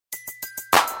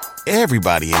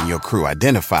Everybody in your crew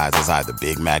identifies as either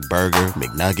Big Mac Burger,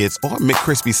 McNuggets, or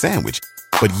McCrispy Sandwich.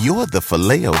 But you're the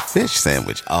Filet-O-Fish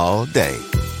Sandwich all day.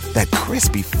 That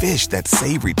crispy fish, that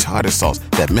savory tartar sauce,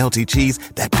 that melty cheese,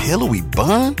 that pillowy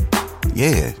bun.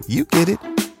 Yeah, you get it.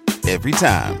 Every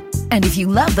time. And if you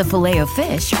love the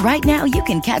Filet-O-Fish, right now you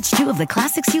can catch two of the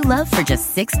classics you love for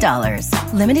just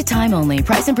 $6. Limited time only.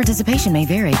 Price and participation may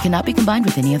vary. Cannot be combined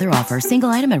with any other offer. Single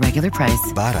item at regular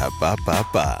price.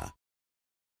 Ba-da-ba-ba-ba.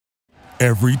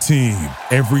 Every team,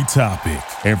 every topic,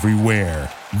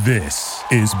 everywhere. This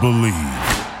is Believe.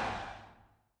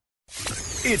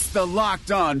 It's the Locked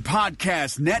On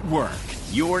Podcast Network,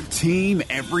 your team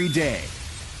every day.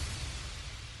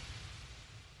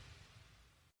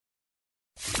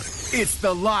 It's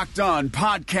the Locked On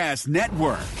Podcast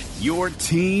Network, your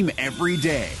team every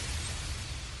day.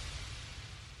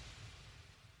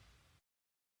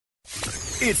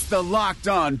 It's the Locked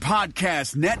On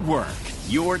Podcast Network,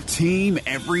 your team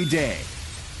every day.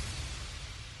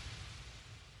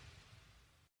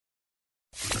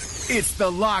 It's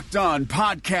the Locked On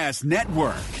Podcast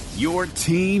Network, your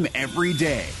team every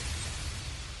day.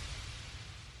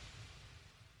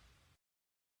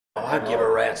 Oh, I'd give a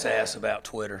rat's ass about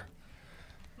Twitter.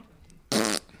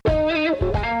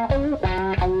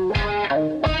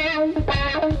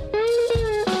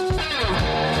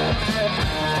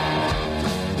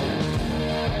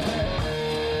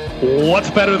 What's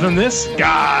better than this?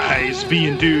 Guys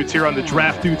being dudes here on the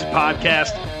Draft Dudes podcast,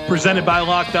 presented by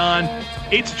Locked On.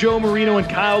 It's Joe Marino and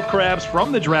Kyle Krabs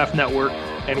from the Draft Network,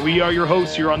 and we are your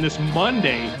hosts here on this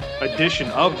Monday edition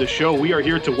of the show. We are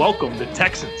here to welcome the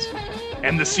Texans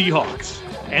and the Seahawks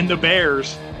and the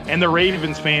Bears and the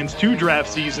Ravens fans to draft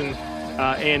season.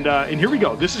 And here we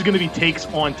go. This is going to be Takes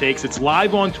on Takes. It's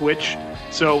live on Twitch.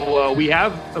 So we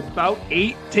have about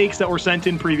 8 takes that were sent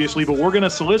in previously, but we're going to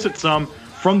solicit some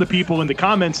from the people in the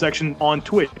comments section on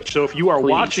Twitch. So if you are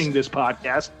watching this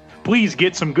podcast, please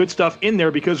get some good stuff in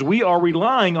there because we are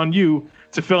relying on you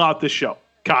to fill out this show.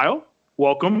 Kyle,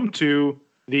 welcome to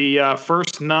the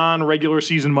first non-regular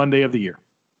season Monday of the year.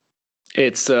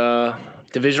 It's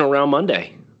Divisional Round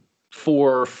Monday.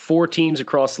 For 4 teams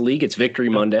across the league, it's Victory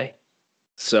Monday.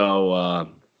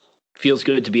 So feels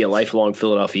good to be a lifelong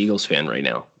Philadelphia Eagles fan right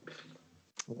now.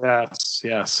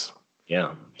 Yes.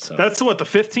 Yeah. So that's what, the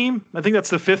 5th team? I think that's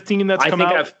the 5th team that's come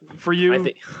out for you.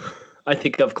 I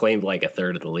think I've claimed like a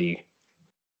third of the league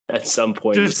at some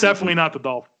point. It's definitely not the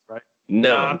Dolphins, right?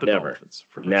 No, not never. Dolphins,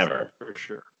 Never. For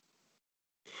sure.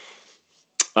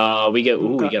 We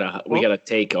got a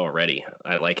take already.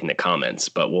 I like in the comments,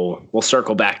 but we'll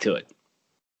circle back to it.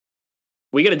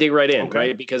 We got to dig right in,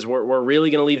 right? Because we're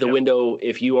really going to leave the window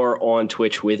if you are on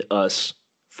Twitch with us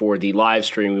for the live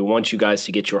stream. We want you guys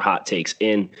to get your hot takes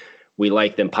in. We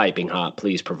like them piping hot.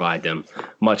 Please provide them,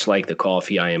 much like the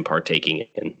coffee I am partaking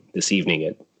in this evening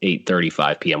at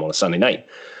 8:35 p.m. on a Sunday night.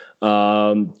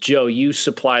 Joe, you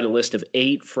supplied a list of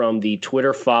 8 from the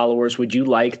Twitter followers. Would you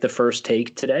like the first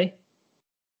take today?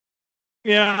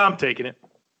 Yeah, I'm taking it.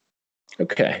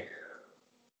 Okay.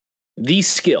 The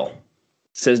Skill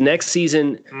says next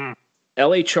season,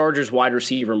 LA Chargers wide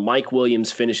receiver Mike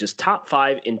Williams finishes top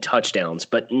 5 in touchdowns,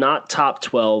 but not top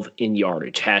 12 in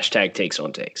yardage. # takes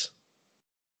on takes.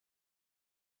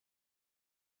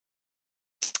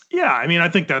 Yeah, I mean, I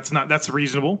think that's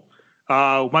reasonable.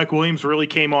 Mike Williams really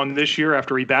came on this year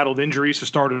after he battled injuries to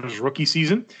start his rookie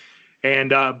season.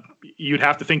 And you'd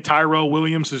have to think Tyrell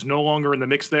Williams is no longer in the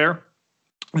mix there.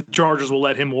 The Chargers will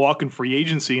let him walk in free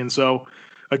agency. And so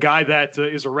a guy that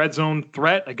is a red zone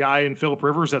threat, a guy in Phillip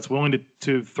Rivers that's willing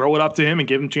to throw it up to him and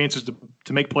give him chances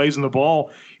to make plays in the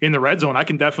ball in the red zone. I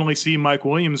can definitely see Mike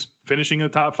Williams finishing in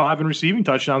the top 5 in receiving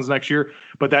touchdowns next year,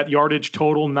 but that yardage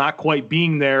total not quite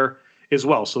being there as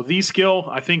well. So the Skill,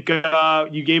 I think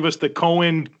you gave us the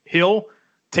Cohen Hill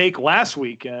take last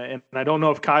week, and I don't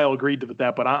know if Kyle agreed with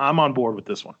that, but I'm on board with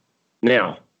this one.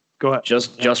 Now, go ahead.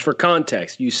 Just for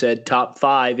context, you said top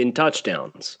 5 in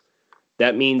touchdowns.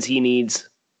 That means he needs,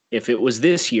 if it was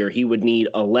this year, he would need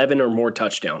 11 or more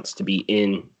touchdowns to be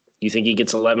in. You think he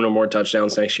gets 11 or more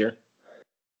touchdowns next year?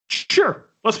 Sure.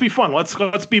 Let's be fun.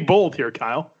 Let's be bold here,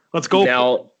 Kyle. Let's go.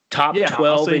 Now, top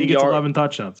 12 in yardage. 11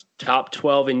 touchdowns. Top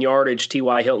 12 in yardage.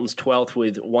 T.Y. Hilton's 12th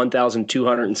with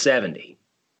 1,270.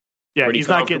 Yeah, Pretty he's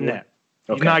not getting that.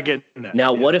 Okay. He's not getting that.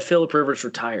 Now, what if Phillip Rivers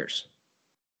retires?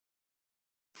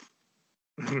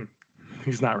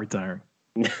 He's not retiring.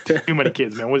 Too many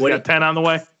kids, man. What's he got, 10 on the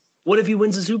way? What if he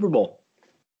wins the Super Bowl?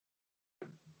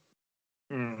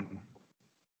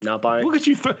 Not buying. Look at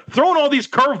you throwing all these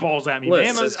curveballs at me,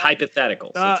 man. This is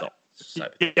hypotheticals. That's all.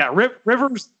 Yeah,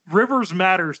 Rivers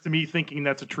matters to me, thinking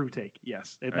that's a true take.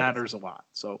 Yes, it matters a lot.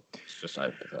 So,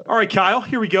 all right, Kyle,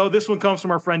 here we go. This one comes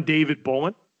from our friend David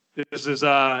Bowman. This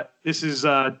is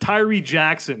Tyree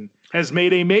Jackson has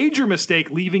made a major mistake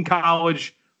leaving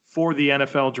college for the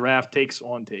NFL draft. Takes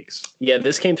on takes. Yeah,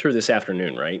 this came through this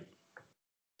afternoon, right?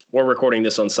 We're recording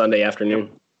this on Sunday afternoon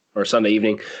or Sunday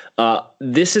evening.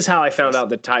 This is how I found out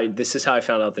that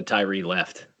Tyree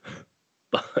left.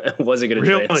 Wasn't going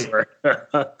to transfer.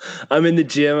 I'm in the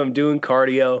gym. I'm doing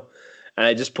cardio. And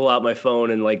I just pull out my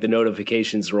phone and like the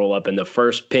notifications roll up. And the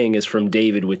first ping is from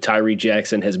David with Tyree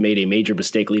Jackson has made a major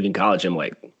mistake leaving college. I'm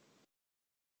like,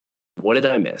 what did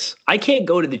I miss? I can't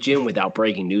go to the gym without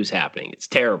breaking news happening. It's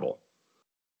terrible.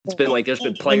 It's been like there's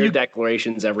been player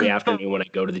declarations every afternoon when I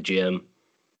go to the gym.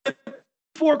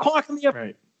 4 o'clock in the afternoon.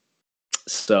 Right.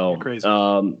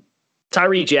 So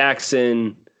Tyree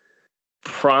Jackson,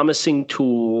 promising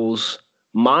tools.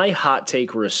 My hot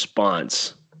take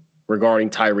response regarding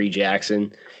Tyree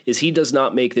Jackson is he does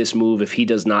not make this move if he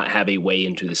does not have a way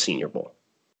into the Senior Bowl.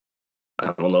 I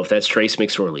don't know if that's Trace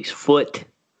McSorley's foot.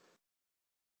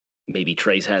 Maybe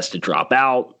Trace has to drop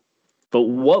out. But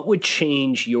what would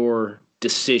change your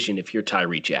decision if you're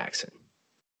Tyree Jackson?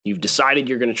 You've decided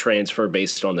you're going to transfer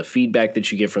based on the feedback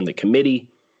that you get from the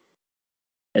committee.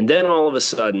 And then all of a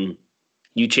sudden,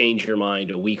 you change your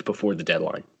mind a week before the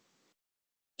deadline.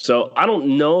 So I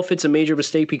don't know if it's a major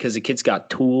mistake because the kid's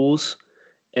got tools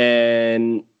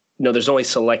and there's only a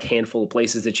select handful of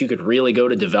places that you could really go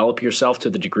to develop yourself to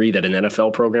the degree that an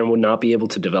NFL program would not be able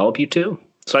to develop you to.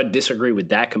 So I disagree with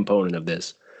that component of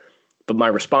this. But my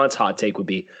response hot take would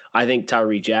be, I think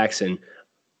Tyree Jackson,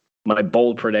 my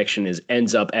bold prediction is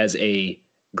ends up as a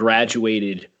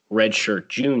graduated redshirt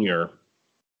junior,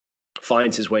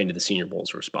 finds his way into the Senior Bowl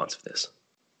as a response of this.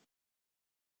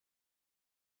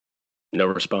 No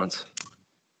response.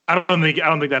 I don't think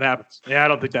that happens. Yeah, I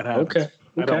don't think that happens.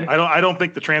 Okay. I don't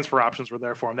think the transfer options were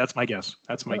there for him. That's my guess.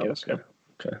 Guess.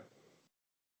 Okay.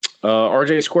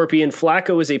 RJ Scorpion,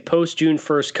 Flacco is a post-June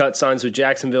 1st cut, signs with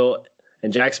Jacksonville,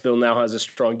 and Jacksonville now has a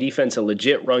strong defense, a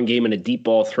legit run game, and a deep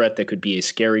ball threat that could be a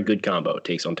scary good combo.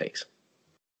 Takes on takes.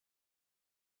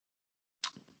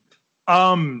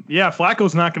 Yeah,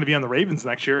 Flacco's not going to be on the Ravens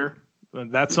next year.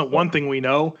 That's one thing we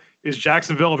know. Is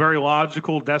Jacksonville a very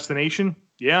logical destination?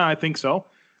 Yeah, I think so.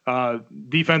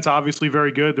 Defense obviously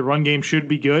very good. The run game should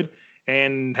be good.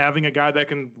 And having a guy that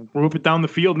can move it down the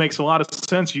field makes a lot of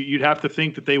sense. You'd have to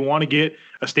think that they want to get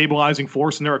a stabilizing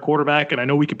force in there at quarterback. And I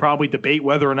know we could probably debate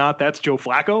whether or not that's Joe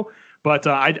Flacco. But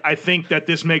I think that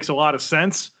this makes a lot of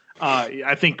sense.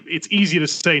 I think it's easy to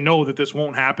say no, that this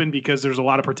won't happen because there's a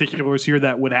lot of particulars here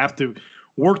that would have to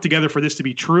work together for this to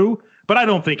be true. But I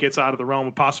don't think it's out of the realm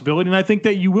of possibility. And I think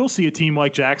that you will see a team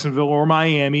like Jacksonville or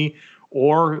Miami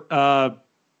or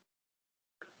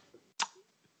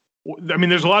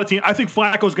there's a lot of teams. I think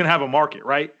Flacco's going to have a market,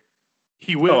 right?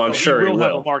 He will. Oh, I'm sure he will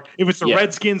have a market. If it's the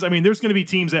Redskins, there's going to be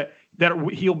teams that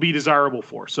he'll be desirable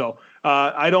for. So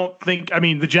I don't think,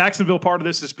 the Jacksonville part of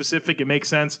this is specific. It makes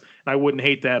sense. And I wouldn't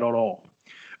hate that at all.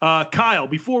 Kyle,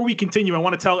 before we continue, I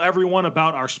want to tell everyone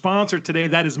about our sponsor today.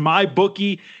 That is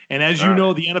MyBookie. And as you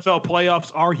know, the NFL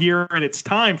playoffs are here, and it's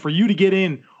time for you to get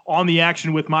in on the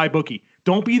action with MyBookie.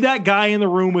 Don't be that guy in the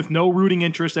room with no rooting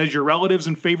interest as your relatives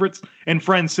and favorites and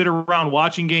friends sit around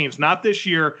watching games. Not this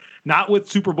year, not with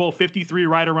Super Bowl 53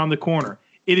 right around the corner.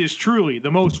 It is truly the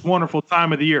most wonderful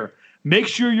time of the year. Make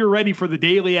sure you're ready for the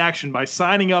daily action by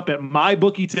signing up at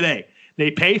MyBookie today. They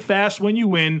pay fast when you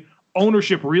win.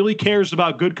 Ownership really cares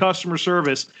about good customer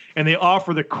service, and they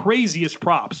offer the craziest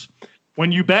props.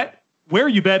 When you bet, where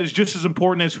you bet is just as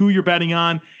important as who you're betting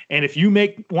on. And if you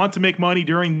want to make money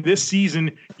during this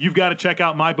season, you've got to check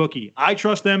out MyBookie. I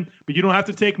trust them, but you don't have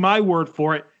to take my word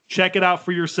for it. Check it out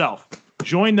for yourself.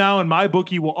 Join now, and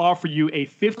MyBookie will offer you a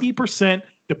 50%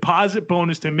 deposit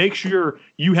bonus to make sure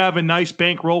you have a nice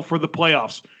bankroll for the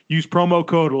playoffs. Use promo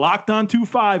code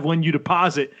LOCKEDON25 when you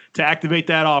deposit to activate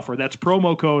that offer. That's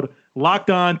promo code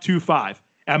LOCKEDON25.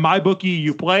 At MyBookie,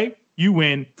 you play, you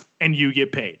win, and you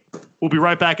get paid. We'll be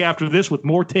right back after this with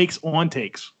more takes on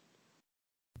takes.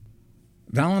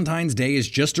 Valentine's Day is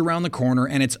just around the corner,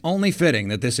 and it's only fitting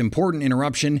that this important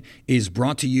interruption is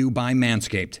brought to you by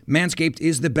Manscaped. Manscaped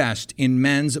is the best in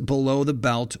men's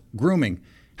below-the-belt grooming.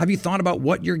 Have you thought about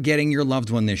what you're getting your loved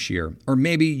one this year? Or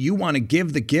maybe you want to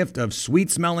give the gift of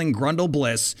sweet-smelling Grundle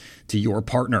Bliss to your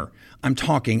partner. I'm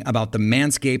talking about the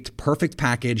Manscaped Perfect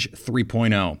Package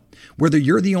 3.0. Whether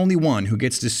you're the only one who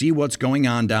gets to see what's going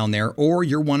on down there or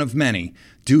you're one of many,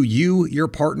 do you, your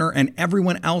partner, and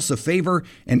everyone else a favor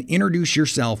and introduce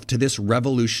yourself to this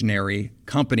revolutionary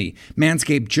company.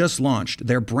 Manscaped just launched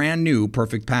their brand new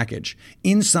Perfect Package.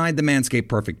 Inside the Manscaped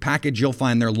Perfect Package, you'll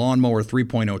find their Lawnmower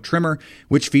 3.0 trimmer,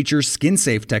 which features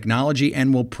skin-safe technology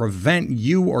and will prevent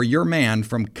you or your man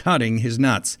from cutting his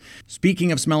nuts.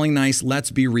 Speaking of smelling nice,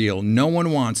 let's be real. No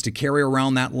one wants to carry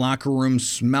around that locker room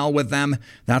smell with them.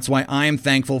 That's why I am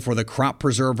thankful for the Crop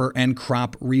Preserver and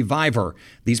Crop Reviver.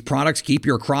 These products keep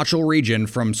your crotchal region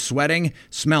from sweating,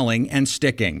 smelling, and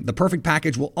sticking. The Perfect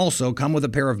Package will also come with a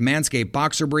pair of Manscaped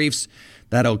boxer briefs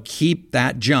that'll keep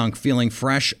that junk feeling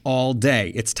fresh all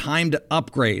day. It's time to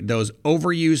upgrade those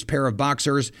overused pair of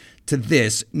boxers to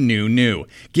this new.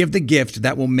 Give the gift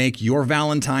that will make your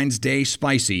Valentine's Day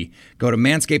spicy. Go to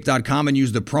manscaped.com and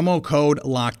use the promo code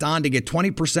LOCKEDON to get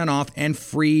 20% off and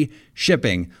free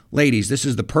shipping. Ladies, this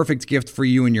is the perfect gift for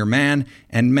you and your man.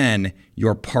 And men,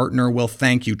 your partner will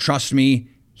thank you. Trust me,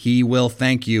 he will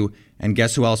thank you. And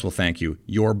guess who else will thank you?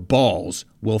 Your balls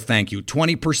will thank you.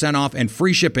 20% off and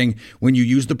free shipping when you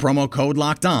use the promo code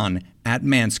LOCKEDON at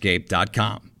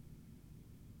manscaped.com.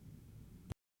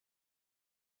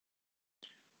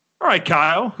 All right,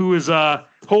 Kyle, who is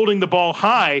holding the ball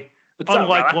high,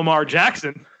 unlike Lamar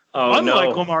Jackson.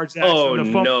 Lamar Jackson. Oh,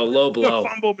 no, low blow. The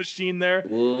fumble machine there.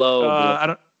 Low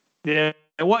blow.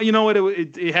 Well, you know what?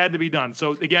 It had to be done.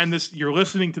 So, again, you're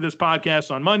listening to this podcast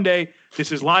on Monday.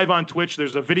 This is live on Twitch.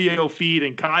 There's a video feed,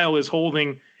 and Kyle is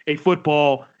holding a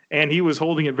football, and he was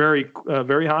holding it very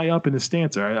high up in his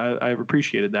stance. I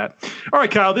appreciated that. All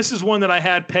right, Kyle, this is one that I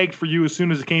had pegged for you as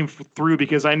soon as it came through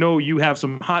because I know you have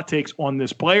some hot takes on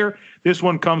this player. This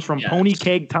one comes from Pony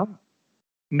Keg Tom.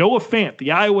 Noah Fant, the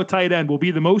Iowa tight end, will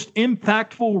be the most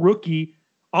impactful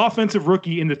offensive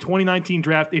rookie in the 2019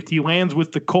 draft if he lands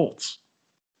with the Colts.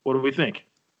 What do we think?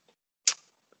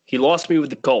 He lost me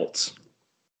with the Colts.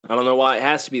 I don't know why it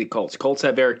has to be the Colts. Colts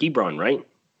have Eric Ebron, right?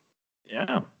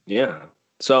 Yeah.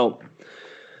 So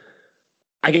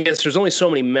I guess there's only so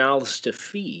many mouths to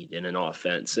feed in an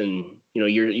offense. And,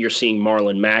 you're seeing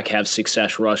Marlon Mack have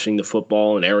success rushing the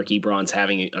football, and Eric Ebron's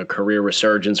having a career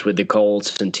resurgence with the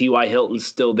Colts, and T.Y. Hilton's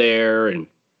still there. And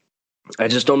I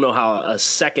just don't know how a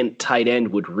second tight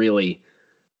end would really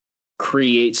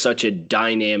create such a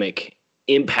dynamic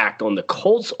impact on the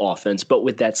Colts offense. But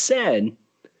with that said,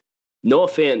 Noah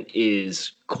Fant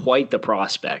is quite the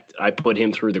prospect. I put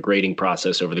him through the grading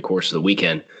process over the course of the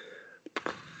weekend.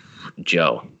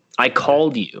 Joe, I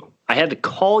called you. I had to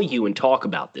call you and talk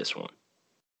about this one.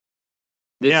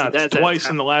 That's twice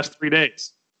in the last 3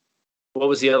 days. What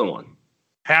was the other one?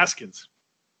 Haskins.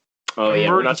 Oh, yeah.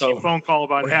 We're not talking phone call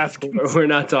about Haskins. We're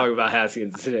not talking about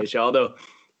Haskins today, although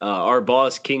our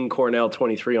boss, King Cornell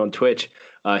 23 on Twitch,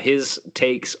 his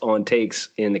takes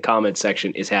in the comment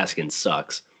section is Haskins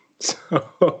sucks.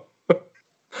 So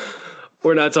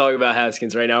we're not talking about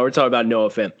Haskins right now. We're talking about Noah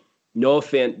Fant. Noah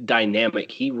Fant,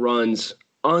 dynamic. He runs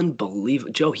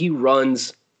unbelievable. Joe, he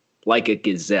runs like a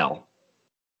gazelle.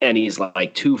 And he's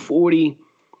like 240.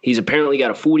 He's apparently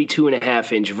got a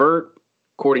 42.5-inch vert,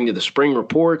 according to the spring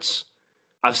reports.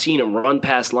 I've seen him run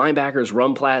past linebackers,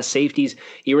 run past safeties.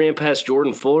 He ran past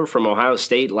Jordan Fuller from Ohio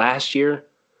State last year.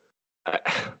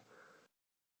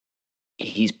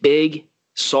 He's big,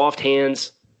 soft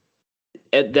hands.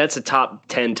 That's a top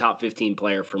 10, top 15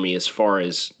 player for me as far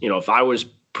as, if I was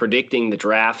predicting the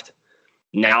draft,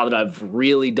 now that I've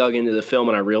really dug into the film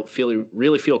and I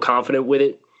really feel confident with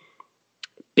it,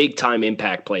 big-time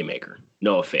impact playmaker,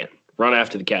 Noah Fant. Run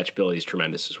after the catch ability is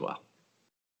tremendous as well.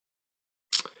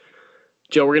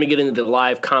 Joe, we're going to get into the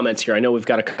live comments here. I know we've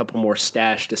got a couple more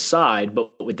stashed aside,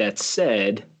 but with that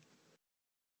said,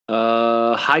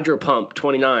 Hydro Pump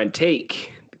 29,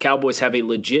 take. The Cowboys have a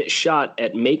legit shot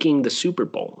at making the Super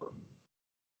Bowl.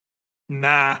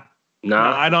 Nah,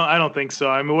 I don't think so.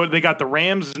 I mean, they got the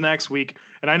Rams next week,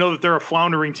 and I know that they're a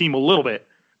floundering team a little bit,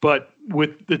 but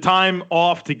with the time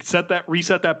off to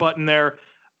reset that button there,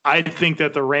 I think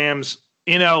that the Rams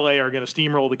in LA are going to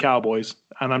steamroll the Cowboys,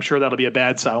 and I'm sure that'll be a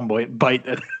bad bite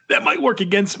that might work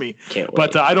against me. Can't wait.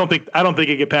 But I don't think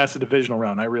it get past the divisional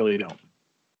round. I really don't.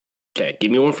 Okay,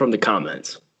 give me one from the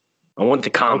comments. I want the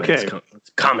comments. Okay.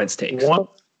 Comments takes.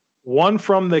 One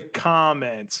from the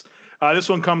comments. This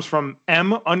one comes from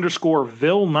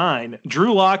M_Vil9.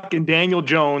 Drew Lock and Daniel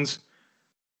Jones.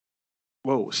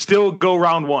 Still go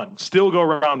round one.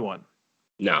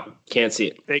 No, can't see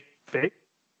it. Fake.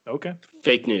 Okay.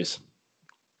 Fake news.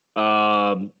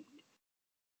 Lock's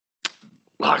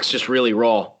just really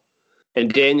raw.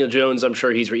 And Daniel Jones, I'm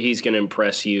sure he's going to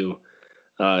impress you.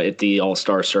 at the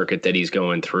All-Star circuit that he's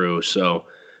going through. So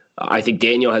I think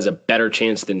Daniel has a better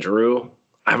chance than Drew.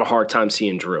 I have a hard time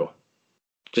seeing Drew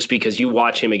just because you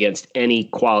watch him against any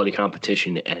quality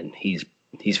competition and he's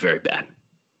very bad.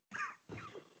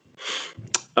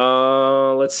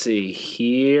 Let's see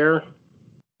here.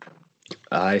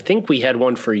 I think we had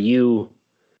one for you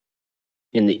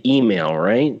in the email,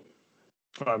 right?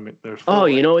 I mean,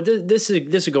 this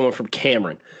is going from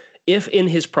Cameron. If in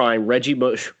his prime, Reggie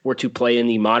Bush were to play in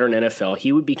the modern NFL,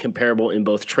 he would be comparable in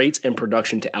both traits and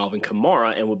production to Alvin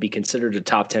Kamara and would be considered a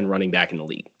top 10 running back in the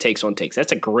league. Takes on takes.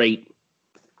 That's a great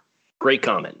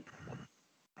comment.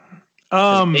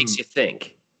 It makes you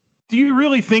think. Do you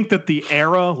really think that the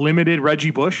era limited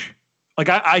Reggie Bush? Like,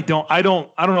 I don't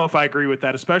know if I agree with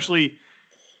that, especially.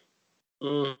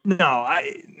 No,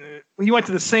 when you went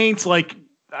to the Saints, like,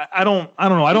 I don't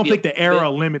know. I don't think the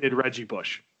era limited Reggie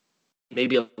Bush.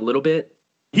 Maybe a little bit.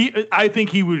 I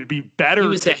think he would be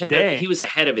better today. He was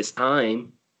ahead of his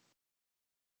time.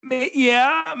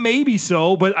 Yeah, maybe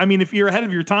so. But I mean, if you're ahead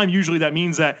of your time, usually that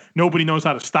means that nobody knows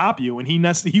how to stop you. And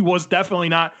he was definitely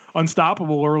not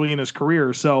unstoppable early in his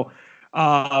career. So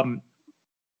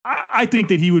I think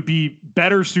that he would be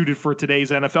better suited for today's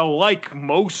NFL, like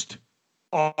most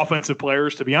offensive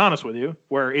players, to be honest with you,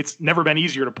 where it's never been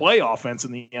easier to play offense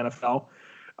in the NFL.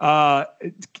 I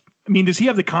mean, does he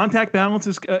have the contact balance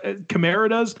as Kamara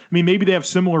does? I mean, maybe they have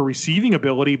similar receiving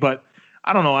ability, but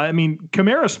I don't know. I mean,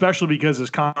 Kamara, especially because of his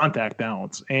contact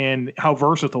balance and how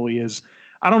versatile he is.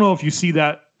 I don't know if you see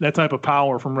that type of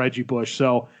power from Reggie Bush.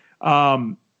 So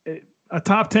a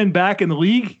top 10 back in the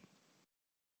league?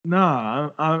 Nah,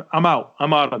 I'm out.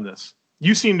 I'm out on this.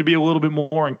 You seem to be a little bit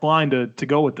more inclined to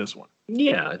go with this one.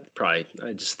 Yeah, probably.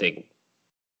 I just think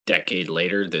decade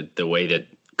later, the way that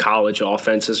college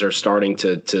offenses are starting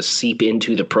to seep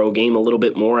into the pro game a little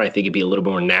bit more, I think it'd be a little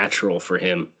more natural for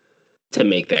him to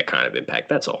make that kind of impact.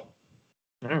 That's all.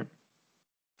 I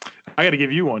got to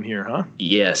give you one here, huh?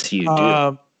 Yes, you do.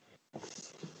 A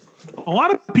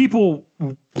lot of people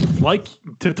like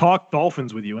to talk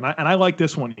Dolphins with you, and I like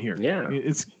this one here. Yeah,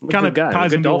 it's kind of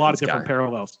ties into a lot of different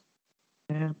parallels.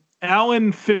 Yeah.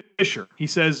 Alan Fisher, he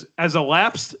says, as a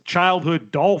lapsed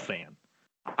childhood Doll fan,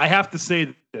 I have to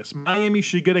say this. Miami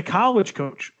should get a college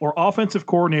coach or offensive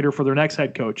coordinator for their next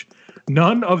head coach.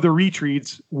 None of the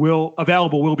retreats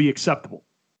available will be acceptable.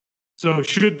 So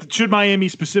should Miami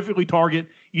specifically target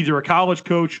either a college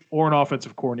coach or an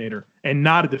offensive coordinator and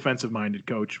not a defensive-minded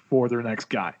coach for their next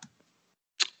guy?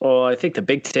 Well, I think the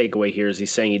big takeaway here is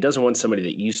he's saying he doesn't want somebody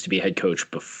that used to be a head coach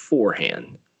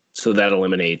beforehand. So that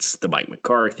eliminates the Mike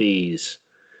McCarthys,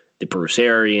 the Bruce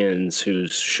Arians,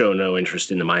 who's shown no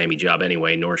interest in the Miami job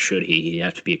anyway, nor should he. He'd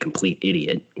have to be a complete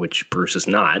idiot, which Bruce is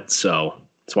not. So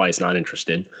that's why he's not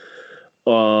interested.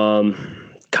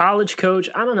 College coach,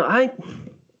 I don't know.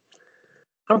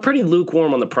 I'm pretty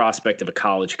lukewarm on the prospect of a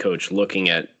college coach looking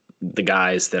at the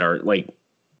guys that are like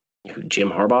Jim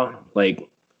Harbaugh. Like,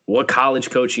 what college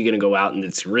coach are you going to go out and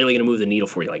it's really going to move the needle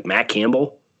for you? Like Matt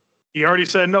Campbell? He already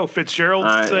said no. Fitzgerald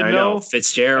said no. Know.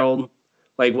 Fitzgerald.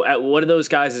 Like, what are those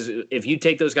guys? If you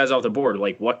take those guys off the board,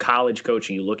 like, what college coach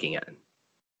are you looking at?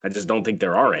 I just don't think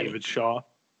there are any. David Shaw,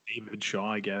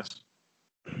 I guess.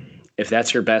 If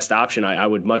that's your best option, I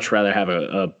would much rather have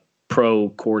a pro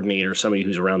coordinator, somebody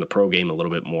who's around the pro game a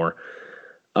little bit more.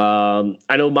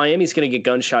 I know Miami's going to get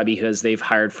gun shy because they've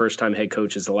hired first-time head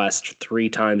coaches the last 3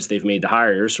 times they've made the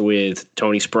hires with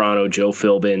Tony Sparano, Joe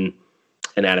Philbin,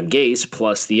 and Adam Gase,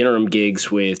 plus the interim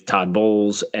gigs with Todd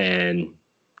Bowles and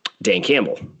Dan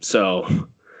Campbell. So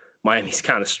Miami's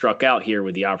kind of struck out here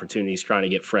with the opportunities trying to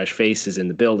get fresh faces in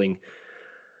the building.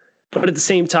 But at the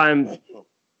same time,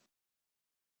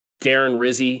 Darren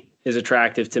Rizzi is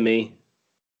attractive to me.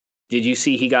 Did you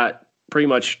see he got pretty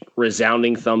much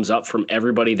resounding thumbs up from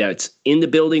everybody that's in the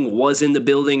building, was in the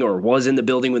building, or was in the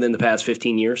building within the past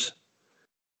 15 years?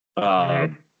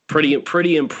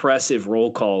 Pretty impressive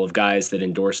roll call of guys that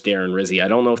endorsed Darren Rizzi. I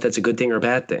don't know if that's a good thing or a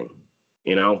bad thing,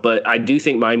 but I do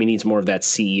think Miami needs more of that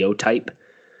CEO type.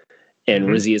 And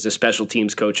Rizzi as a special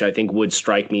teams coach, I think would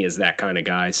strike me as that kind of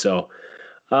guy. So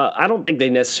I don't think they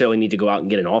necessarily need to go out and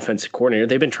get an offensive coordinator.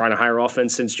 They've been trying to hire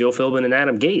offense since Joe Philbin and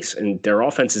Adam Gase, and their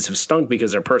offenses have stunk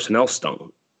because their personnel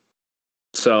stunk.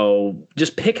 So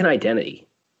just pick an identity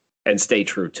and stay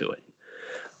true to it.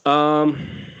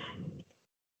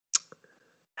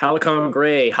 Halicon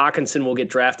Gray, Hawkinson will get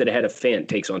drafted ahead of Fant,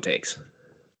 takes on takes.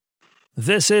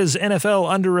 This is NFL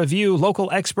Under Review,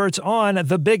 local experts on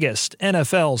the biggest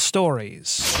NFL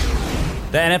stories.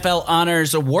 The NFL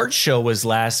Honors Award Show was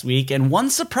last week, and one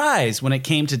surprise when it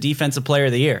came to Defensive Player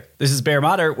of the Year. This is Bear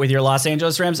Motter with your Los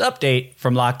Angeles Rams update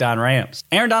from Locked On Rams.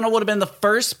 Aaron Donald would have been the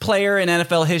first player in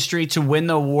NFL history to win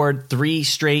the award 3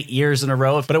 straight years in a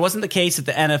row, but it wasn't the case at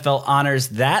the NFL Honors.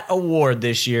 That award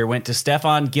this year went to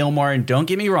Stephon Gilmore, and don't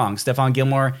get me wrong, Stephon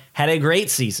Gilmore had a great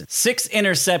season. 6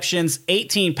 interceptions,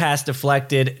 18 pass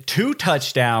deflected, 2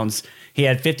 touchdowns. He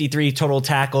had 53 total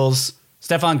tackles.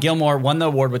 Stephon Gilmore won the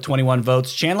award with 21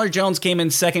 votes. Chandler Jones came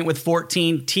in second with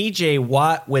 14. TJ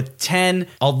Watt with 10.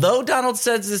 Although Donald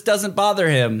says this doesn't bother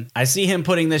him, I see him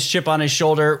putting this chip on his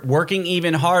shoulder, working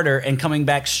even harder, and coming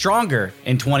back stronger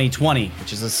in 2020,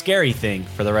 which is a scary thing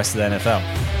for the rest of the NFL.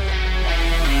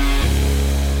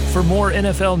 For more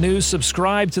NFL news,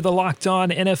 subscribe to the Locked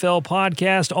On NFL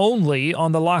podcast only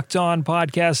on the Locked On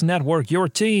Podcast Network, your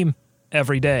team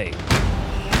every day.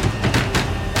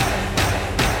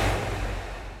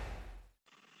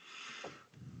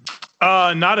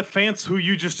 Not a Fance who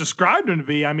you just described him to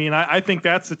be. I mean, I think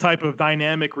that's the type of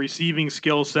dynamic receiving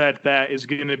skill set that is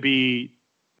going to be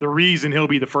the reason he'll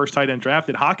be the first tight end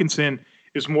drafted. Hockenson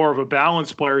is more of a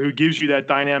balanced player who gives you that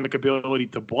dynamic ability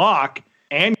to block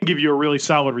and give you a really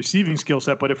solid receiving skill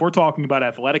set. But if we're talking about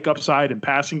athletic upside and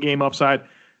passing game upside,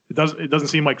 it doesn't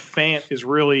seem like Fant is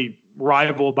really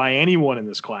rivaled by anyone in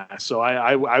this class. So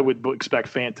I would expect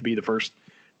Fant to be the first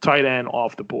tight end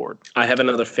off the board. I have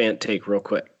another Fant take real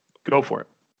quick. Go for it.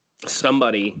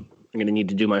 Somebody, I'm going to need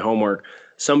to do my homework.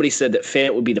 Somebody said that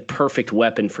Fant would be the perfect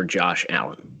weapon for Josh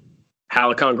Allen.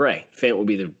 Halicon Gray. Fant would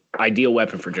be the ideal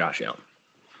weapon for Josh Allen.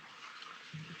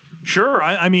 Sure.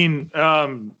 I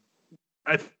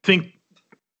think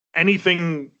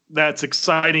anything that's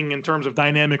exciting in terms of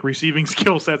dynamic receiving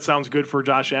skill set sounds good for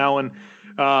Josh Allen.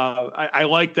 I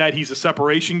like that he's a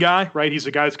separation guy, right? He's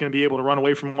a guy that's going to be able to run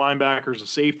away from linebackers and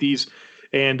safeties.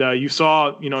 And you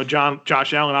saw,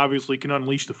 Josh Allen obviously can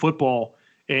unleash the football.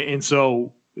 And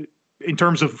so in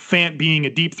terms of Fant being a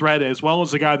deep threat as well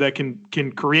as a guy that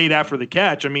can create after the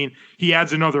catch, I mean, he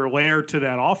adds another layer to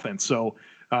that offense. So,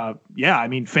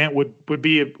 Fant would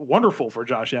be wonderful for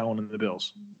Josh Allen and the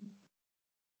Bills.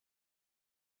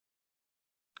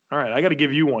 All right, I got to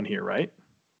give you one here, right?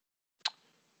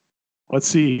 Let's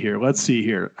see here.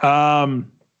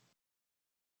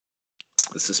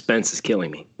 The suspense is killing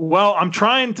me. Well, I'm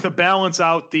trying to balance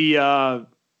out the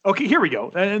okay, here we go.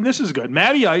 And this is good.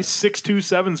 Matty Ice,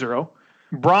 6270.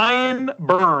 Brian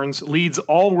Burns leads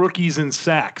all rookies in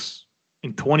sacks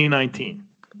in 2019.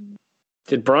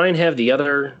 Did Brian have the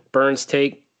other Burns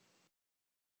take?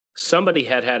 Somebody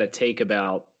had a take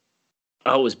about,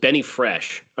 it was Benny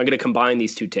Fresh. I'm going to combine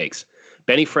these two takes.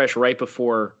 Benny Fresh right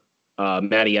before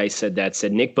Matty Ice said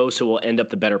Nick Bosa will end up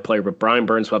the better player, but Brian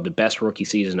Burns will have the best rookie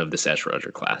season of this Edge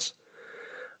Rusher class.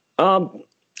 I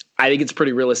think it's a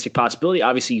pretty realistic possibility.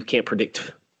 Obviously, you can't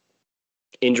predict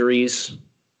injuries.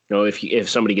 If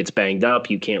somebody gets banged up,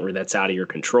 you can't. That's out of your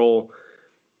control.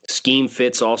 Scheme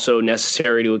fit's also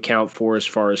necessary to account for as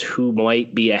far as who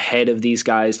might be ahead of these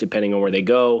guys, depending on where they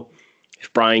go.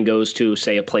 If Brian goes to,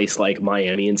 say, a place like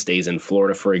Miami and stays in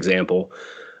Florida, for example,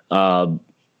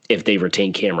 if they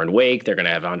retain Cameron Wake, they're going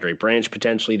to have Andre Branch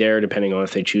potentially there, depending on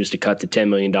if they choose to cut the $10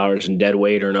 million in dead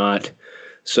weight or not.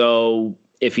 So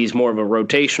if he's more of a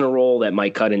rotational role, that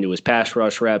might cut into his pass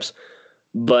rush reps.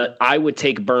 But I would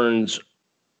take Burns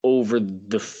over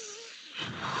the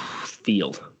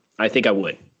field. I think I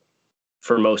would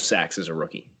for most sacks as a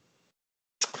rookie.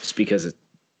 Just because it's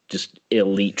just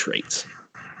elite traits.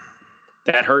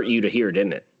 That hurt you to hear,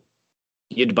 didn't it?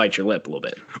 You had to bite your lip a little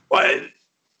bit. What?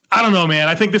 I don't know, man.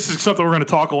 I think this is something we're going to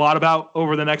talk a lot about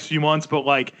over the next few months,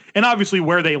 and obviously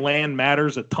where they land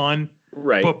matters a ton.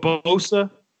 Right. But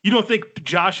Bosa, you don't think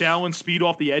Josh Allen's speed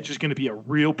off the edge is going to be a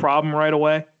real problem right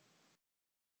away?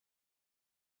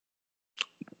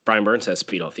 Brian Burns has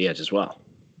speed off the edge as well.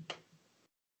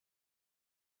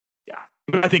 Yeah.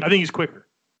 But I think he's quicker.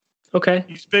 Okay.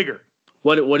 He's bigger.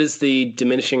 What is the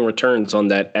diminishing returns on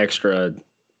that extra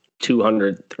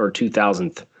 200 or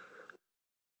 2,000th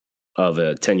of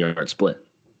a 10-yard split?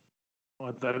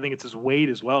 Well, I think it's his weight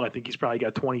as well. I think he's probably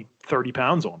got 20, 30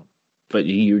 pounds on him. But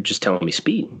you're just telling me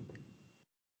speed.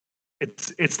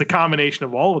 It's the combination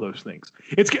of all of those things.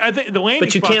 I think the landing.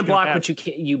 But you can't block what you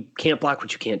can't. You can't block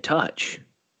what you can't touch.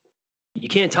 You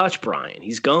can't touch Brian.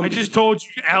 He's gummy. I just told you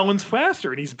Allen's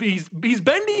faster, and he's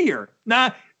bendier.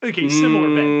 Okay,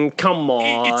 similar bend. Come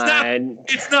on,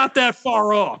 it's not that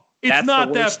far off. That's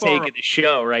not the worst take of the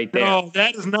show right there. No,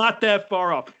 that is not that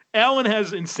far off. Allen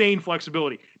has insane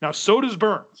flexibility. Now, so does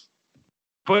Burns.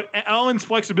 But Allen's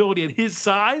flexibility at his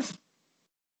size.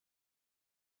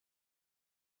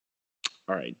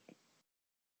 All right.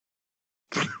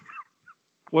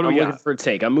 What do we looking got? for a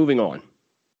take. I'm moving on.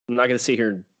 I'm not going to sit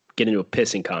here and get into a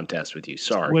pissing contest with you.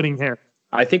 Sorry. Splitting hair.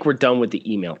 I think we're done with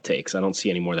the email takes. I don't see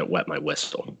any more that wet my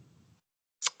whistle.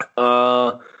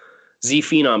 Z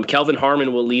Phenom, Kelvin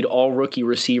Harmon will lead all rookie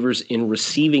receivers in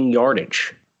receiving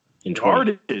yardage in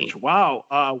 2018. Yardage. Wow.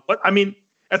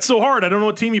 That's so hard. I don't know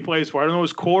what team he plays for. I don't know who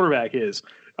his quarterback is.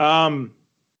 I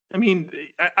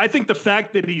think the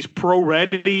fact that he's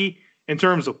pro-ready in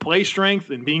terms of play strength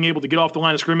and being able to get off the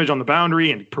line of scrimmage on the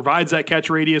boundary and provides that catch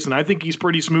radius, and I think he's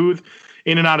pretty smooth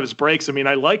in and out of his breaks. I mean,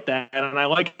 I like that, and I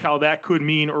like how that could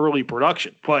mean early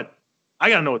production. But I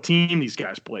got to know what team these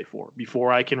guys play for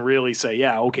before I can really say,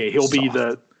 yeah, okay, he'll be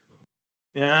the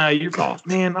 – yeah, you're –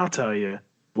 man, I'll tell you.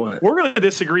 What? We're going to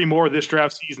disagree more this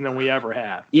draft season than we ever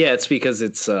have. Yeah, it's because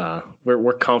it's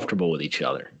we're comfortable with each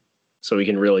other, so we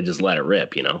can really just let it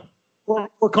rip, you know?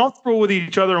 We're comfortable with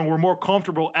each other, and we're more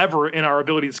comfortable ever in our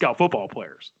ability to scout football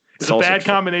players. It's a bad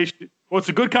combination. Well, it's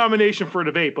a good combination for a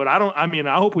debate, but I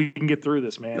hope we can get through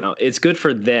this, man. No, it's good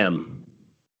for them.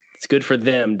 It's good for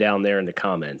them down there in the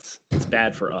comments. It's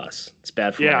bad for us. It's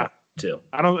bad for me too.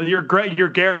 I don't. Your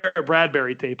Garrett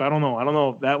Bradbury tape. I don't know.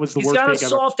 If that was the worst. He's got a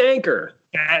soft anchor.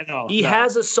 He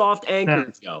has a soft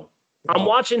anchor, Joe. I'm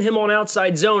watching him on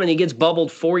outside zone, and he gets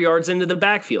bubbled 4 yards into the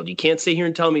backfield. You can't sit here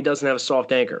and tell me he doesn't have a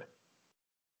soft anchor.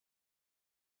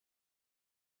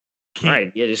 All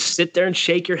right, yeah, just sit there and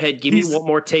shake your head. Give me one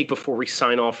more take before we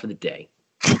sign off for the day.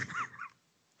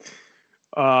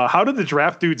 How did the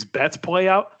draft dudes' bets play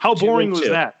out? How boring was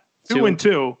that?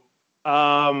 2-2.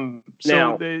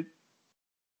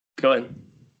 Go ahead.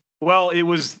 Well, it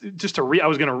was just I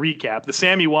was going to recap the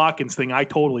Sammy Watkins thing. I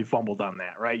totally fumbled on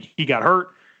that. Right, he got hurt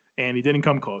and he didn't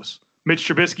come close. Mitch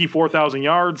Trubisky 4,000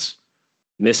 yards.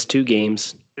 Missed 2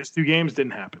 games. Missed 2 games,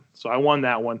 didn't happen. So I won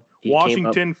that one.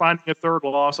 Washington finding a third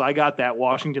loss. I got that.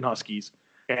 Washington Huskies.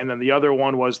 And then the other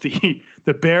one was the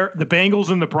Bengals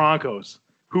and the Broncos.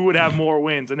 Who would have more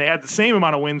wins? And they had the same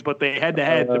amount of wins, but they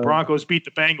head-to-head. The Broncos beat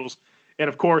the Bengals. And,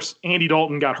 of course, Andy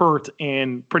Dalton got hurt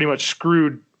and pretty much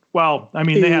screwed. Well, I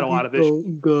mean, they had a lot of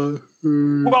issues.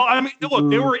 Well, I mean,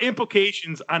 look, there were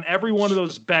implications on every one of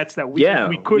those bets that we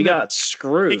couldn't got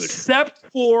screwed.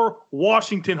 Except for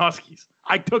Washington Huskies.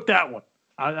 I took that one.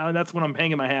 That's what I'm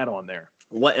hanging my hat on there.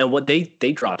 What they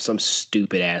dropped some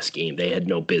stupid ass game they had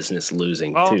no business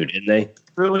losing too, didn't they?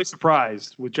 Really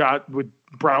surprised with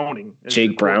Browning.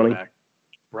 Jake Browning.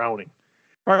 Browning.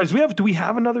 All right, do we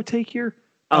have another take here?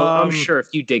 I'm sure if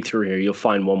you dig through here, you'll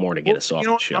find one more to get us off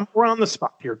the show. We're on the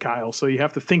spot here, Kyle, so you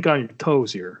have to think on your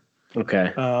toes here.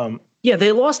 Okay. Yeah,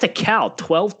 they lost to Cal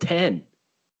 12-10.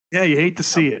 Yeah, you hate to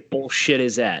see it. Bullshit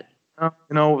is that?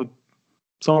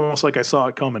 It's almost like I saw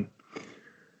it coming.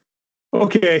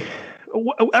 Okay.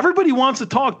 Everybody wants to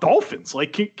talk Dolphins.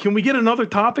 Like, can we get another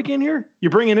topic in here? You're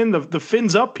bringing in the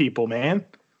fins up people, man.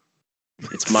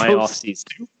 It's my off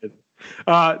season.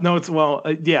 No,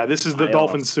 this is the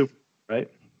Dolphins Super, right?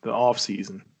 The off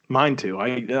season. Mine too.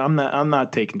 I'm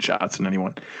not taking shots at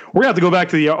anyone. We're gonna have to go back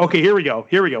to the. Okay, here we go.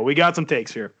 We got some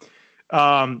takes here.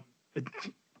 I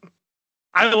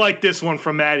like this one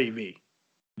from Matty V.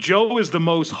 Joe is the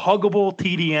most huggable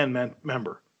TDN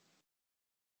member.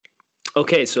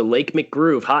 Okay, so Lake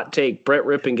McGroove, hot take. Brett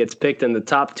Rippon gets picked in the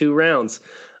top 2 rounds.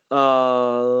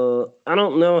 I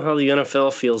don't know how the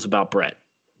NFL feels about Brett.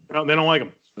 No, they don't like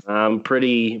him. I'm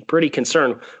pretty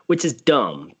concerned, which is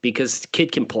dumb because the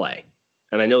kid can play.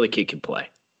 And I know the kid can play.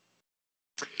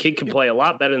 Kid can play a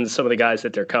lot better than some of the guys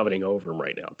that they're coveting over him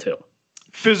right now, too.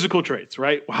 Physical traits,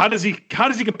 right? How does he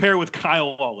compare with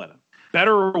Kyle Lauletta?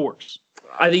 Better or worse?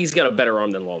 I think he's got a better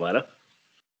arm than Lauletta.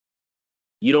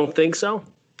 You don't think so?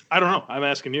 I don't know. I'm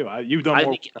asking you. You've done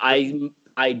more.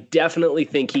 I definitely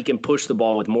think he can push the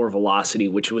ball with more velocity,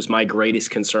 which was my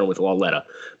greatest concern with Lauletta.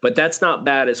 But that's not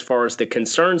bad as far as the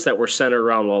concerns that were centered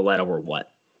around Lauletta were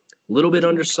what? A little bit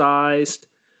undersized,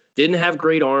 didn't have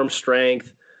great arm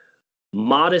strength,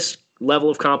 modest level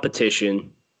of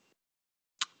competition.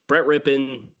 Brett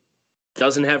Rippon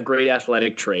doesn't have great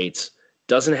athletic traits,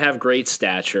 doesn't have great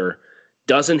stature,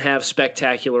 doesn't have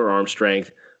spectacular arm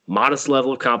strength, modest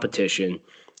level of competition.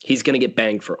 He's going to get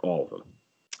banged for all of them.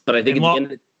 But I think at the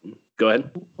end of go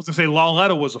ahead. I was going to say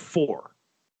Lauletta was a 4.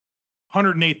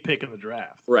 108th pick in the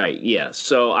draft. Right, yeah.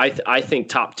 So I think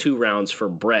top 2 rounds for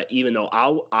Brett, even though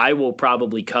I will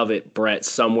probably covet Brett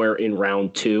somewhere in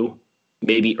round 2,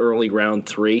 maybe early round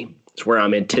 3. It's where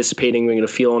I'm anticipating we're going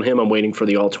to feel on him. I'm waiting for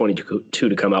the All-22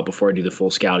 to come out before I do the full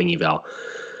scouting eval.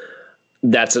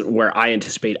 That's where I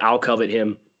anticipate I'll covet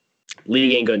him.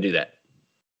 League ain't going to do that.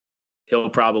 he'll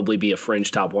probably be a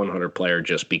fringe top 100 player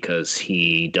just because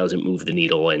he doesn't move the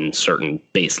needle in certain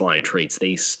baseline traits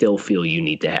they still feel you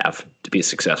need to have to be a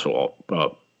successful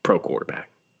pro quarterback.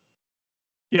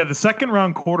 Yeah, the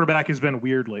second-round quarterback has been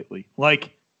weird lately.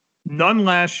 Like, none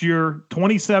last year.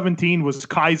 2017 was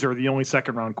Kaiser, the only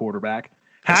second-round quarterback.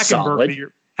 Hackenberg the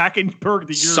year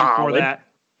before that.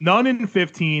 None in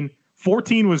 15.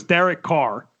 14 was Derek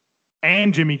Carr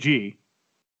and Jimmy G.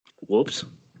 Whoops.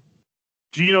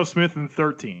 Geno Smith in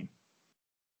 13.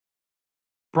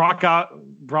 Brock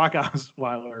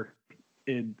Osweiler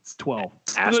in 12.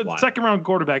 The second-round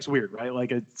quarterback's weird, right?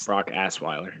 Like it's Brock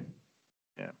Osweiler.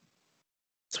 Yeah.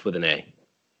 It's with an A.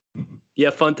 You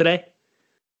have fun today?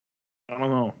 I don't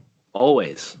know.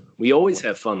 Always. We always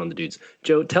have fun on the dudes.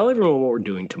 Joe, tell everyone what we're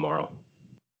doing tomorrow.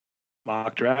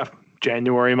 Mock draft.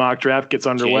 January mock draft gets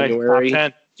underway. January top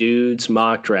 10. Dudes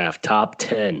mock draft, top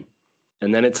 10.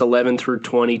 And then it's 11 through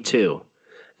 22.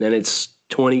 Then it's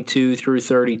 22 through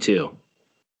 32.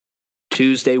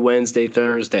 Tuesday, Wednesday,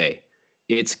 Thursday.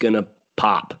 It's going to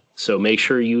pop. So make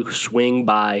sure you swing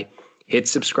by, hit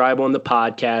subscribe on the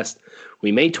podcast.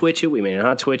 We may Twitch it. We may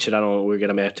not Twitch it. We're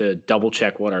going to have to double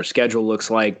check what our schedule looks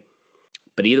like.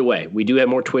 But either way, we do have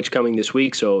more Twitch coming this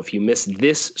week. So if you missed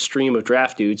this stream of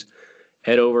Draft Dudes,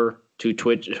 head over to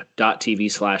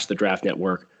twitch.tv/The Draft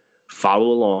Network. Follow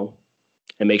along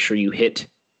and make sure you hit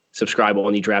subscribe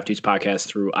on the Draft Dudes podcast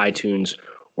through iTunes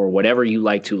or whatever you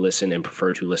like to listen and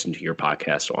prefer to listen to your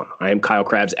podcast on. I am Kyle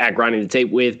Krabs at Grinding the Tape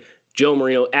with Joe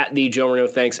Marino at the Joe Marino.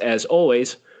 Thanks as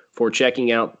always for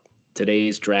checking out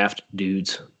today's Draft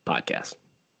Dudes podcast.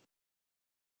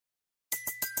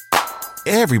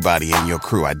 Everybody in your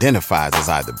crew identifies as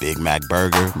either Big Mac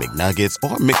Burger, McNuggets,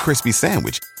 or McCrispy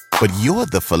Sandwich. But you're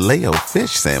the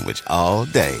Filet-O-Fish Sandwich all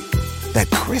day.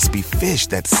 That crispy fish,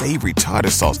 that savory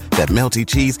tartar sauce, that melty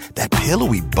cheese, that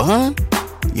pillowy bun.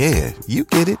 Yeah, you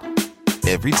get it.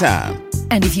 Every time.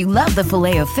 And if you love the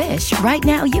Filet-O-Fish, right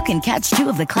now you can catch 2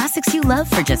 of the classics you love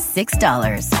for just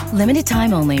 $6. Limited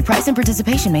time only. Price and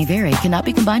participation may vary. Cannot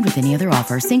be combined with any other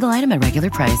offer. Single item at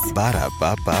regular price.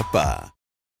 Ba-da-ba-ba-ba.